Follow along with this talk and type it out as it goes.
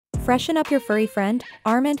Freshen up your furry friend,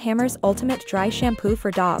 Arm & Hammer's ultimate dry shampoo for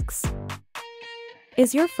dogs.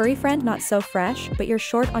 Is your furry friend not so fresh but you're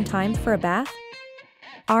short on time for a bath?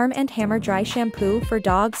 Arm & Hammer dry shampoo for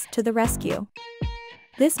dogs to the rescue.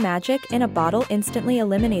 This magic in a bottle instantly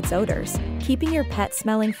eliminates odors, keeping your pet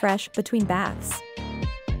smelling fresh between baths.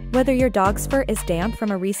 Whether your dog's fur is damp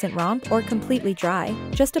from a recent romp or completely dry,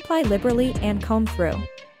 just apply liberally and comb through.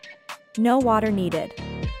 No water needed.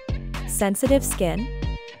 Sensitive skin?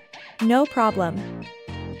 No problem.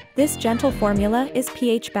 This gentle formula is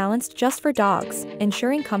pH balanced just for dogs,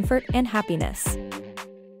 ensuring comfort and happiness.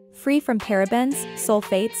 Free from parabens,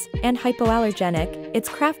 sulfates, and hypoallergenic, it's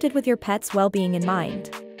crafted with your pet's well-being in mind.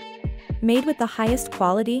 Made with the highest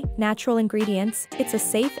quality, natural ingredients, it's a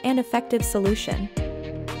safe and effective solution.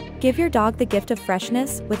 Give your dog the gift of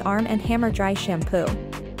freshness with Arm & Hammer Dry Shampoo.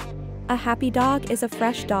 A happy dog is a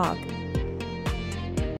fresh dog.